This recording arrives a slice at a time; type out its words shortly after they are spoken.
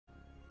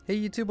Hey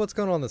YouTube, what's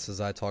going on? This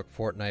is I Talk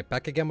Fortnite,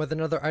 back again with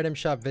another item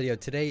shop video.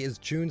 Today is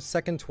June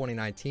 2nd,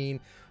 2019.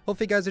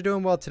 Hopefully you guys are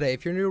doing well today.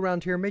 If you're new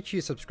around here, make sure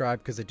you subscribe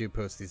because I do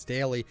post these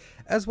daily,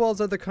 as well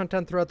as other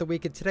content throughout the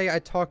week. And today I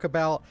talk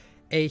about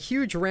a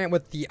huge rant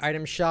with the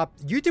item shop.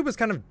 YouTube was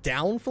kind of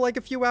down for like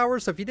a few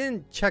hours, so if you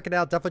didn't check it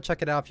out, definitely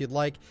check it out if you'd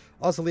like.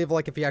 Also leave a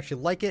like if you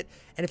actually like it.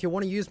 And if you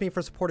want to use me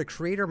for support a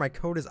creator, my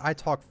code is I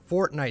Talk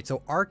Fortnite.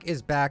 So Arc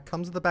is back,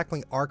 comes with the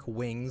backlink Arc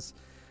Wings.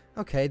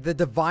 Okay, the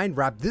Divine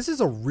Wrap. This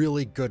is a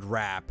really good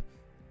wrap.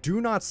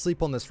 Do not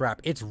sleep on this wrap.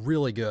 It's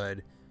really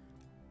good.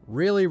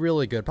 Really,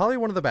 really good. Probably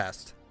one of the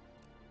best.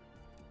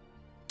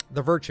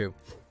 The Virtue.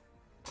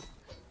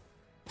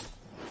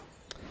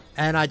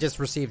 And I just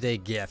received a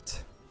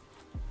gift.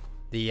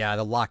 The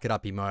Lock It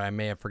Up emote. I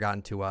may have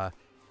forgotten to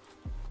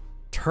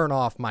turn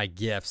off my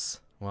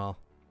gifts. Well,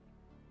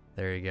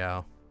 there you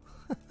go.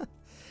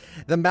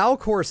 The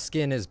Malcor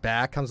skin is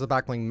back. Comes with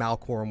backlink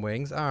Malcor and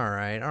wings.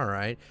 Alright,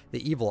 alright.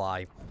 The Evil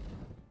Eye.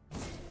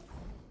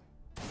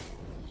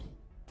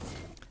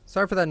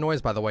 Sorry for that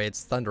noise, by the way.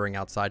 It's thundering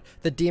outside.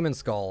 The Demon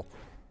Skull.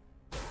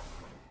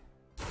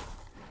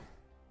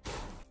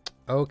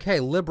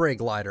 Okay, Libre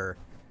Glider.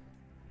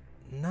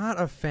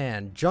 Not a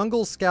fan.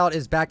 Jungle Scout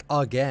is back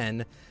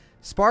again.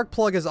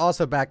 Sparkplug is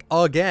also back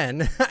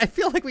again. I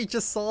feel like we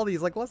just saw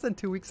these like less than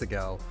 2 weeks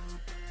ago.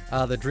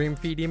 The Dream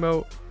Feed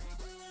emote.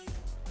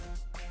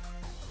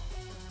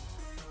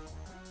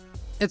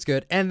 It's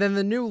good. And then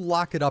the new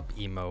Lock It Up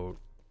emote.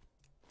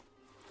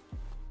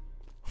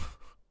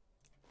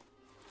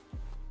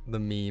 The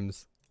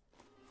memes.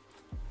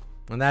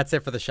 And that's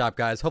it for the shop,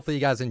 guys. Hopefully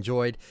you guys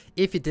enjoyed.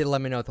 If you did,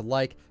 let me know with a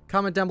like.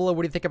 Comment down below,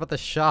 what do you think about the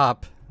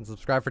shop? Und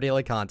subscribe for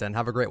daily content.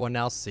 Have a great one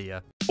now. See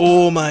ya.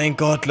 Oh mein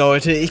Gott,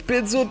 Leute, ich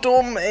bin so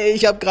dumm, ey.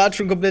 Ich habe gerade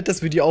schon komplett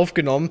das Video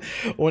aufgenommen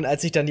und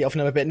als ich dann die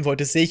Aufnahme beenden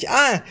wollte, sehe ich,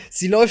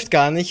 sie läuft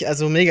gar nicht,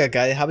 also mega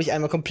geil. Habe ich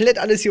einmal komplett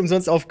alles hier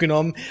umsonst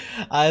aufgenommen.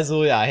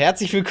 Also ja,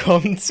 herzlich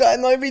willkommen zu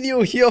einem neuen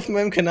Video hier auf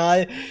meinem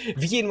Kanal.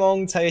 Wie jeden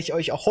Morgen zeige ich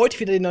euch auch heute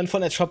wieder den neuen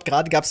Fortnite Shop.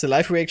 Gerade gab es eine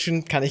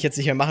Live-Reaction, kann ich jetzt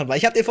nicht mehr machen, weil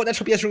ich habe den Fortnite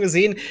Shop ja schon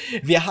gesehen.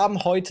 Wir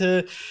haben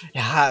heute,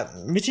 ja,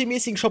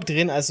 mittelmäßigen Shop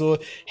drin, also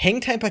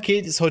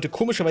Hangtime-Paket ist heute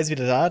komischerweise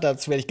wieder da.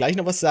 Dazu werde ich gleich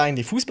noch was sagen.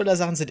 Die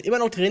Fußballer-Sachen sind immer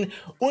noch drin.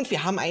 Und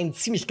wir haben einen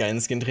ziemlich geilen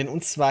Skin drin,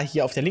 und zwar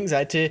hier auf der linken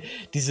Seite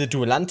diese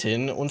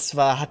Duellantin, und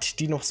zwar hat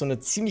die noch so eine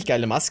ziemlich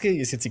geile Maske,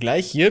 ihr seht sie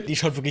gleich hier, die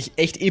schaut wirklich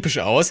echt episch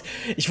aus.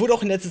 Ich wurde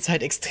auch in letzter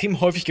Zeit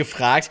extrem häufig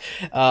gefragt,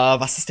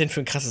 was das denn für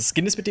ein krasses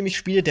Skin ist, mit dem ich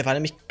spiele. Der war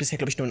nämlich bisher,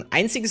 glaube ich, nur ein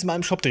einziges Mal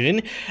im Shop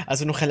drin,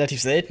 also noch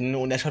relativ selten,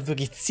 und er schaut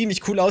wirklich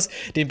ziemlich cool aus.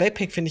 Den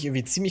Backpack finde ich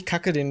irgendwie ziemlich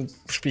kacke, den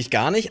spiele ich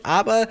gar nicht,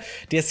 aber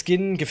der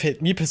Skin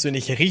gefällt mir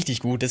persönlich richtig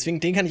gut, deswegen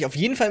den kann ich auf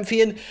jeden Fall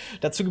empfehlen.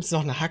 Dazu gibt es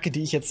noch eine Hacke,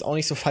 die ich jetzt auch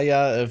nicht so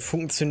feiere,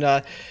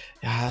 Funkenzünder.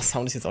 Ja,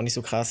 Sound ist jetzt auch nicht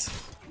so krass.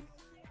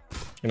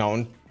 Genau,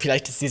 und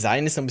vielleicht das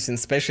Design ist noch ein bisschen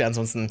special,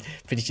 ansonsten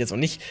finde ich jetzt auch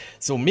nicht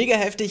so mega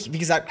heftig. Wie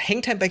gesagt,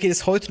 Hangtime-Paket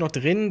ist heute noch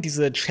drin.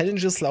 Diese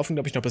Challenges laufen,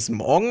 glaube ich, noch bis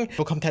morgen.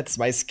 Bekommt halt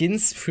 2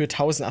 Skins für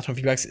 1800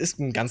 V-Bucks, ist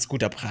ein ganz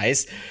guter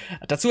Preis.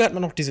 Dazu hat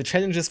man noch diese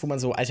Challenges, wo man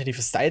so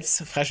alternative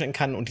Styles freischalten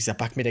kann, und dieser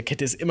Bug mit der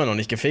Kette ist immer noch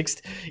nicht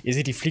gefixt. Ihr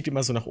seht, die fliegt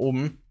immer so nach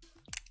oben.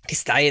 Die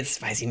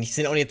Styles, weiß ich nicht,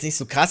 sind auch jetzt nicht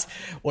so krass.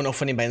 Und auch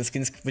von den beiden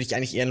Skins würde ich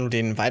eigentlich eher nur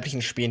den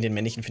weiblichen spielen. Den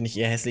männlichen finde ich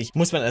eher hässlich.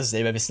 Muss man also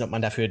selber wissen, ob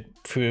man dafür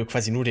für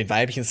quasi nur den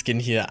weiblichen Skin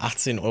hier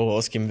 18 €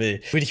 ausgeben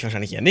will. Würde ich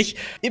wahrscheinlich eher nicht.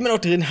 Immer noch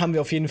drin haben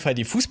wir auf jeden Fall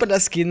die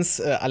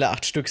Fußballer-Skins. Alle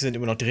 8 Stück sind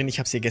immer noch drin. Ich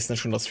habe sie gestern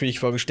schon ausführlich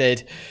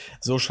vorgestellt.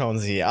 So schauen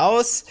sie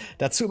aus.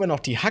 Dazu immer noch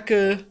die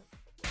Hacke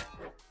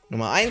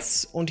Nummer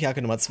 1 und die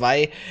Hacke Nummer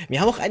 2. Mir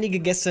haben auch einige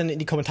gestern in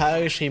die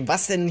Kommentare geschrieben,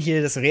 was denn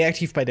hier das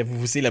Reaktiv bei der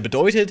Vuvuzela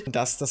bedeutet.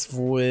 Dass das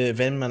wohl,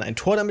 wenn man ein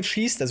Tor damit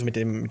schießt, also mit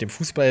dem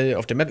Fußball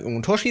auf der Map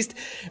irgendein Tor schießt,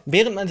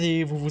 während man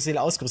die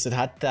Vuvuzela ausgerüstet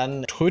hat,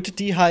 dann trötet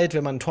die halt,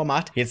 wenn man ein Tor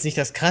macht. Jetzt nicht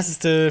das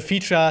krasseste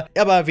Feature,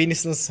 aber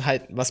wenigstens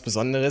halt was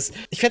Besonderes.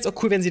 Ich fände es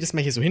auch cool, wenn sie das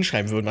mal hier so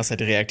hinschreiben würden, was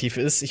halt reaktiv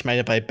ist. Ich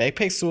meine, bei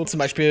Backpacks so, zum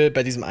Beispiel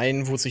bei diesem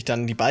einen, wo sich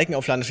dann die Balken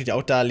aufladen, steht ja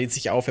auch da, lädt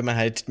sich auf, wenn man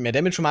halt mehr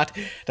Damage macht.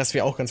 Das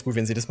wäre auch ganz gut,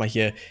 wenn sie das mal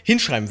hier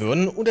hinschreiben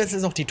würden. Und es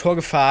ist noch die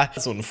Torgefahr,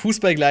 so ein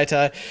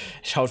Fußballgleiter.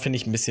 Schaut, finde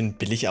ich, ein bisschen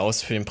billig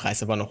aus, für den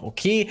Preis aber noch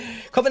okay.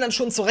 Kommen wir dann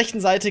schon zur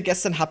rechten Seite.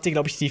 Gestern habt ihr,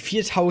 glaube ich, die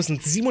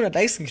 4700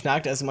 Likes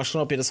geknackt. Also mal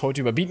schauen, ob ihr das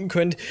heute überbieten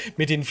könnt.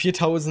 Mit den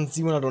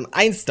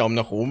 4701 Daumen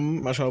nach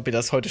oben. Mal schauen, ob ihr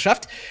das heute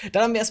schafft.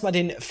 Dann haben wir erstmal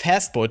den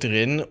Fastball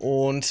drin.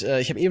 Und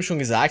ich habe eben schon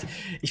gesagt,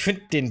 ich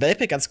finde den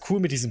Backpack ganz cool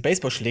mit diesem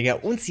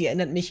Baseballschläger. Und sie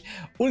erinnert mich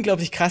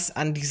unglaublich krass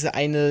an dieses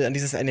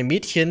eine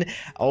Mädchen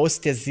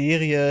aus der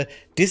Serie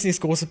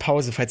Disneys große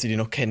Pause, falls ihr die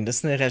noch kennt. Das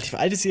ist eine relativ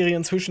alte Serie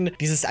inzwischen.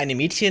 Dieses eine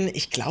Mädchen,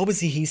 ich glaube,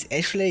 sie hieß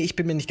Ashley, ich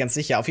bin mir nicht ganz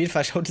sicher. Auf jeden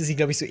Fall schaute sie,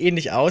 glaube ich, so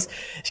ähnlich aus.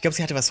 Ich glaube,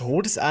 sie hatte was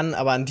Rotes an,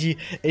 aber an die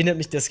erinnert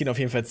mich das Skin auf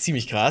jeden Fall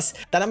ziemlich krass.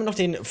 Dann haben wir noch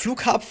den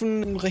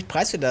Flughafen, recht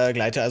preiswerter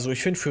Gleiter. Also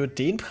ich finde, für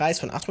den Preis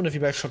von 800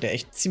 V-Bucks schaut der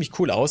echt ziemlich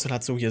cool aus und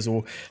hat so hier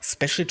so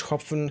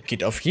Special-Tropfen.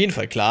 Geht auf jeden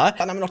Fall klar.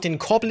 Dann haben wir noch den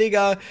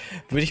Korbleger.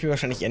 Würde ich mir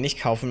wahrscheinlich eher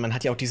nicht kaufen. Man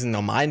hat ja auch diesen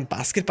normalen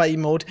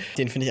Basketball-Emote.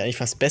 Den finde ich eigentlich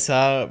fast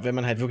besser, wenn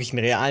man halt wirklich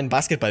einen realen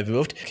Basketball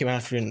wirft. Okay, man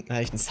hat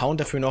vielleicht einen Sound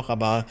dafür noch,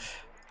 aber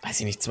weiß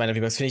ich nicht, 200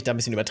 V-Bucks finde ich da ein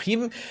bisschen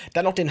übertrieben.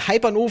 Dann noch den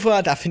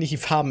Hypernova, da finde ich die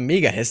Farben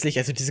mega hässlich.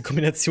 Also diese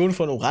Kombination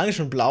von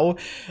Orange und Blau,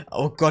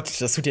 oh Gott,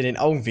 das tut ja den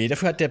Augen weh.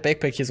 Dafür hat der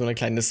Backpack hier so eine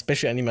kleine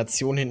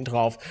Special-Animation hinten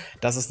drauf.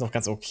 Das ist noch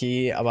ganz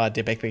okay, aber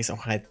der Backpack ist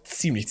auch halt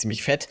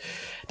ziemlich fett.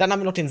 Dann haben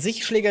wir noch den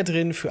Sichtschläger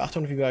drin für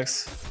 800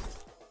 V-Bucks.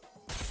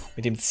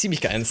 Mit dem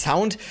ziemlich geilen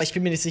Sound. Ich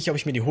bin mir nicht sicher, ob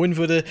ich mir die holen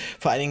würde.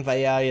 Vor allen Dingen,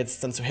 weil ja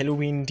jetzt dann zu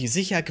Halloween die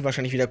Sicherheit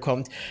wahrscheinlich wieder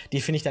kommt. Die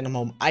finde ich dann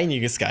nochmal um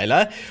einiges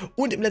geiler.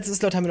 Und im letzten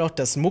Slot haben wir noch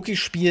das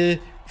Mucki-Spiel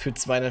für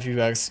 200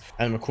 V-Bucks.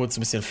 Einmal kurz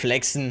ein bisschen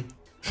flexen.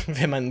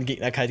 Wenn man einen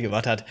Gegner kalt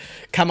gemacht hat,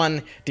 kann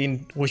man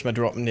den ruhig mal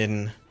droppen,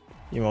 den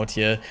Emote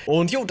hier.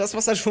 Und jo, das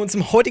war's dann schon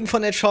zum heutigen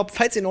Fortnite Shop.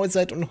 Falls ihr neu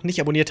seid und noch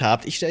nicht abonniert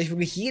habt, ich stelle euch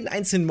wirklich jeden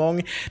einzelnen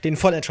Morgen den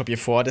Fortnite Shop hier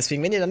vor.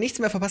 Deswegen, wenn ihr da nichts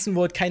mehr verpassen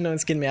wollt, keinen neuen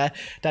Skin mehr,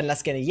 dann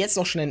lasst gerne jetzt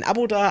noch schnell ein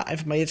Abo da.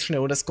 Einfach mal jetzt schnell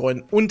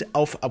runterscrollen und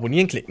auf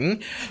Abonnieren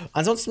klicken.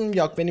 Ansonsten,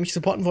 ja, wenn ihr mich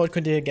supporten wollt,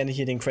 könnt ihr gerne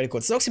hier den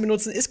Credit-Code Snoxy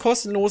benutzen. Ist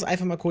kostenlos.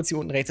 Einfach mal kurz hier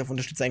unten rechts auf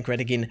Unterstützer einen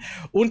Credit gehen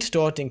und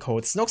dort den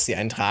Code Snoxy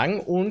eintragen.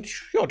 Und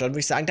ja, dann würde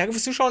ich sagen, danke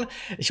fürs Zuschauen.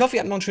 Ich hoffe, ihr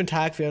habt noch einen schönen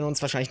Tag. Wir hören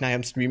uns wahrscheinlich nachher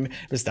im Stream.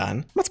 Bis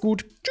dahin, macht's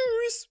gut. Tschüss.